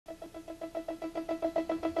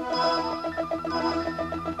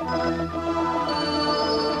This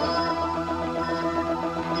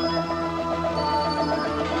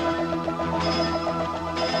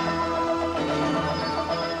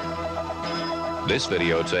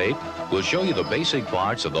videotape will show you the basic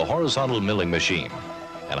parts of the horizontal milling machine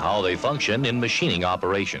and how they function in machining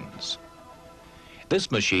operations.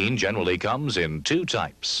 This machine generally comes in two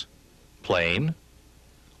types, plain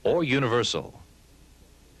or universal.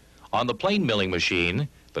 On the plain milling machine,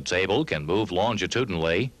 the table can move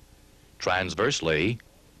longitudinally, transversely,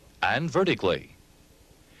 and vertically.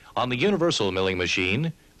 On the universal milling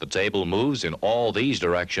machine, the table moves in all these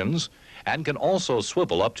directions and can also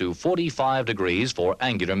swivel up to 45 degrees for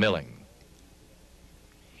angular milling.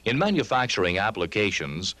 In manufacturing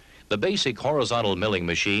applications, the basic horizontal milling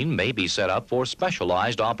machine may be set up for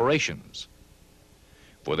specialized operations.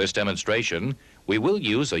 For this demonstration, we will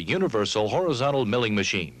use a universal horizontal milling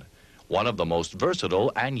machine, one of the most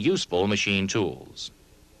versatile and useful machine tools.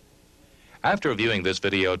 After viewing this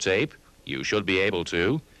videotape, you should be able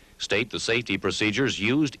to state the safety procedures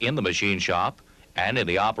used in the machine shop and in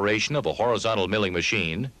the operation of a horizontal milling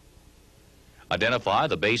machine, identify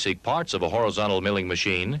the basic parts of a horizontal milling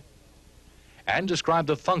machine, and describe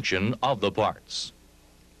the function of the parts.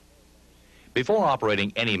 Before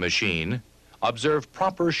operating any machine, observe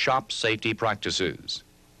proper shop safety practices.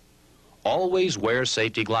 Always wear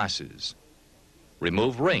safety glasses.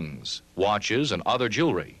 Remove rings, watches, and other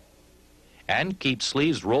jewelry, and keep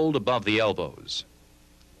sleeves rolled above the elbows.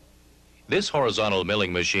 This horizontal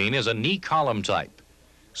milling machine is a knee column type,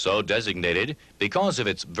 so designated because of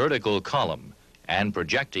its vertical column and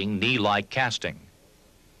projecting knee-like casting.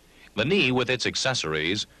 The knee with its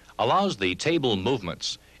accessories allows the table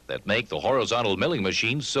movements that make the horizontal milling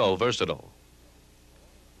machine so versatile.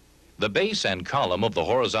 The base and column of the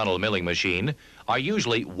horizontal milling machine are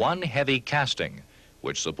usually one heavy casting,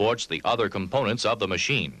 which supports the other components of the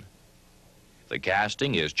machine. The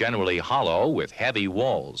casting is generally hollow with heavy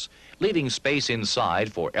walls, leaving space inside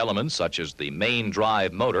for elements such as the main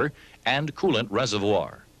drive motor and coolant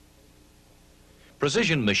reservoir.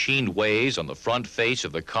 Precision machined ways on the front face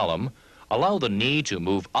of the column allow the knee to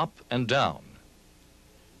move up and down.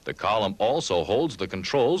 The column also holds the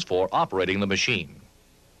controls for operating the machine.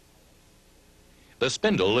 The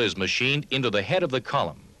spindle is machined into the head of the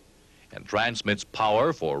column and transmits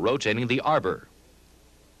power for rotating the arbor.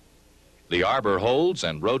 The arbor holds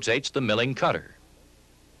and rotates the milling cutter.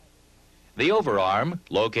 The overarm,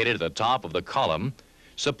 located at the top of the column,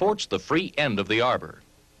 supports the free end of the arbor.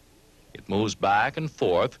 It moves back and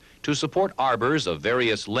forth to support arbors of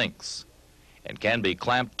various lengths and can be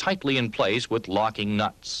clamped tightly in place with locking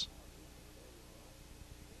nuts.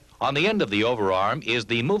 On the end of the overarm is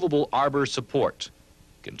the movable arbor support,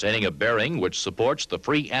 containing a bearing which supports the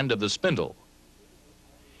free end of the spindle.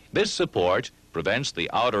 This support prevents the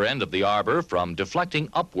outer end of the arbor from deflecting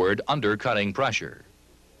upward under cutting pressure.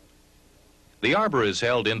 The arbor is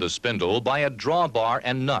held in the spindle by a drawbar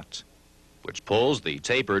and nut, which pulls the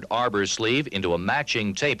tapered arbor sleeve into a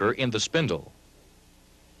matching taper in the spindle.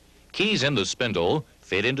 Keys in the spindle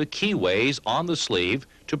fit into keyways on the sleeve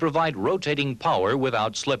to provide rotating power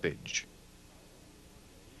without slippage.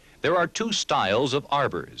 There are two styles of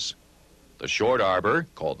arbors. The short arbor,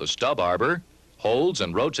 called the stub arbor, holds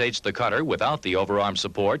and rotates the cutter without the overarm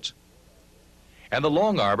support, and the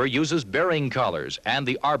long arbor uses bearing collars and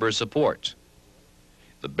the arbor support.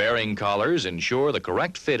 The bearing collars ensure the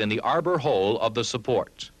correct fit in the arbor hole of the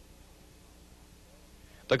support.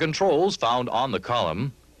 The controls found on the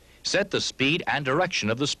column set the speed and direction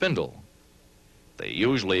of the spindle. They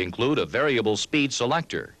usually include a variable speed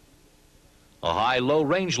selector, a high-low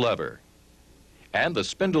range lever, and the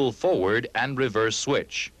spindle forward and reverse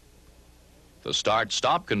switch. The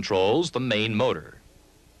start-stop controls the main motor.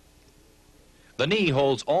 The knee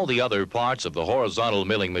holds all the other parts of the horizontal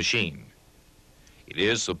milling machine. It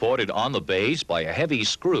is supported on the base by a heavy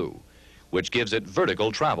screw, which gives it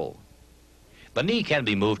vertical travel. The knee can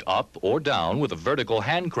be moved up or down with a vertical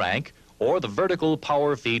hand crank or the vertical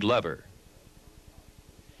power feed lever.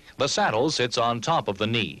 The saddle sits on top of the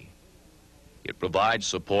knee. It provides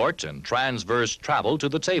support and transverse travel to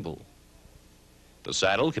the table. The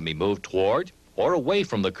saddle can be moved toward or away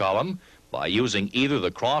from the column by using either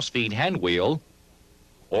the cross-feed hand wheel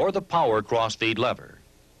or the power cross-feed lever.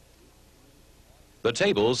 The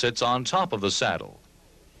table sits on top of the saddle.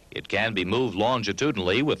 It can be moved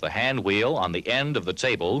longitudinally with the hand wheel on the end of the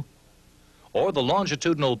table or the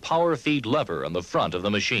longitudinal power feed lever on the front of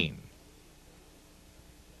the machine.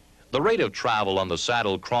 The rate of travel on the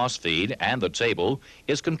saddle cross-feed and the table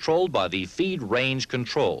is controlled by the feed range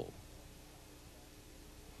control.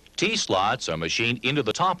 T-slots are machined into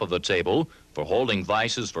the top of the table for holding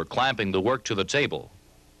vices for clamping the work to the table.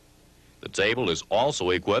 The table is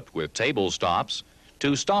also equipped with table stops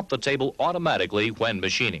to stop the table automatically when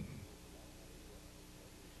machining.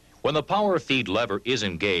 When the power feed lever is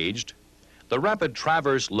engaged, the rapid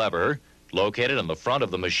traverse lever, located on the front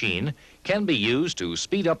of the machine, can be used to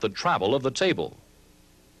speed up the travel of the table.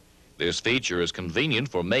 This feature is convenient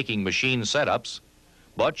for making machine setups,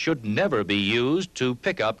 but should never be used to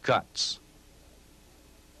pick up cuts.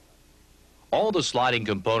 All the sliding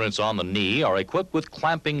components on the knee are equipped with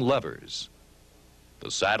clamping levers.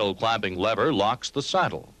 The saddle clamping lever locks the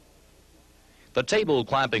saddle. The table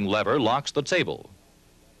clamping lever locks the table.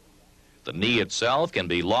 The knee itself can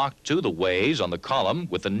be locked to the ways on the column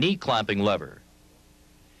with the knee clamping lever.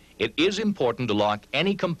 It is important to lock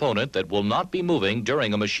any component that will not be moving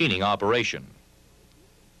during a machining operation.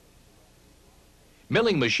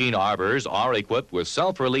 Milling machine arbors are equipped with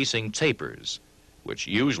self-releasing tapers, which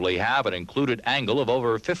usually have an included angle of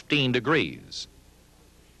over 15 degrees.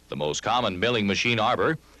 The most common milling machine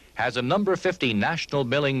arbor has a number 50 National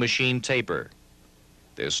Milling Machine taper.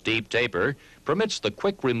 This steep taper permits the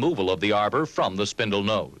quick removal of the arbor from the spindle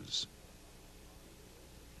nose.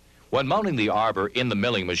 When mounting the arbor in the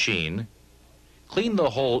milling machine, clean the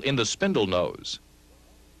hole in the spindle nose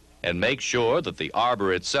and make sure that the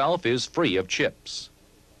arbor itself is free of chips.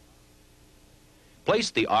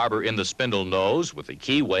 Place the arbor in the spindle nose with the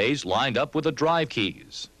keyways lined up with the drive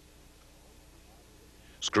keys.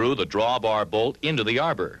 Screw the drawbar bolt into the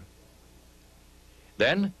arbor.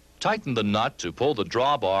 Then tighten the nut to pull the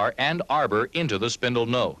drawbar and arbor into the spindle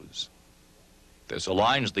nose. This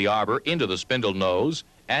aligns the arbor into the spindle nose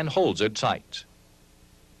and holds it tight.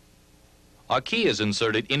 A key is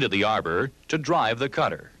inserted into the arbor to drive the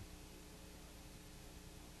cutter.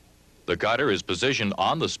 The cutter is positioned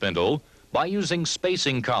on the spindle by using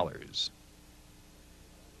spacing collars.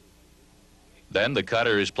 Then the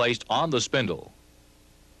cutter is placed on the spindle.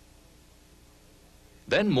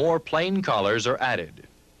 Then more plain collars are added.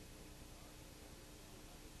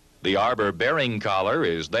 The arbor bearing collar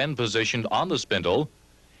is then positioned on the spindle,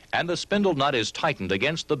 and the spindle nut is tightened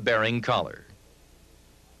against the bearing collar.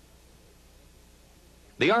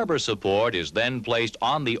 The arbor support is then placed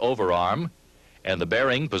on the overarm, and the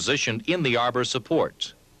bearing positioned in the arbor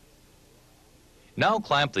support. Now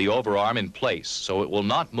clamp the overarm in place so it will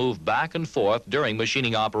not move back and forth during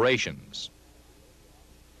machining operations.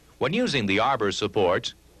 When using the arbor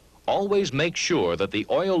support, always make sure that the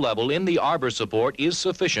oil level in the arbor support is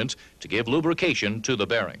sufficient to give lubrication to the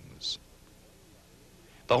bearings.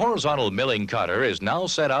 The horizontal milling cutter is now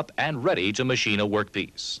set up and ready to machine a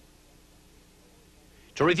workpiece.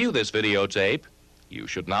 To review this videotape, you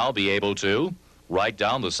should now be able to write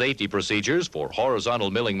down the safety procedures for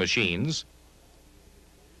horizontal milling machines,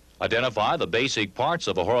 identify the basic parts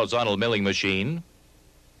of a horizontal milling machine,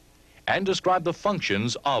 and describe the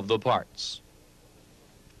functions of the parts.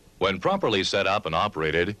 When properly set up and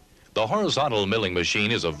operated, the horizontal milling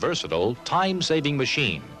machine is a versatile, time-saving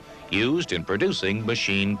machine used in producing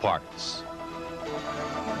machine parts.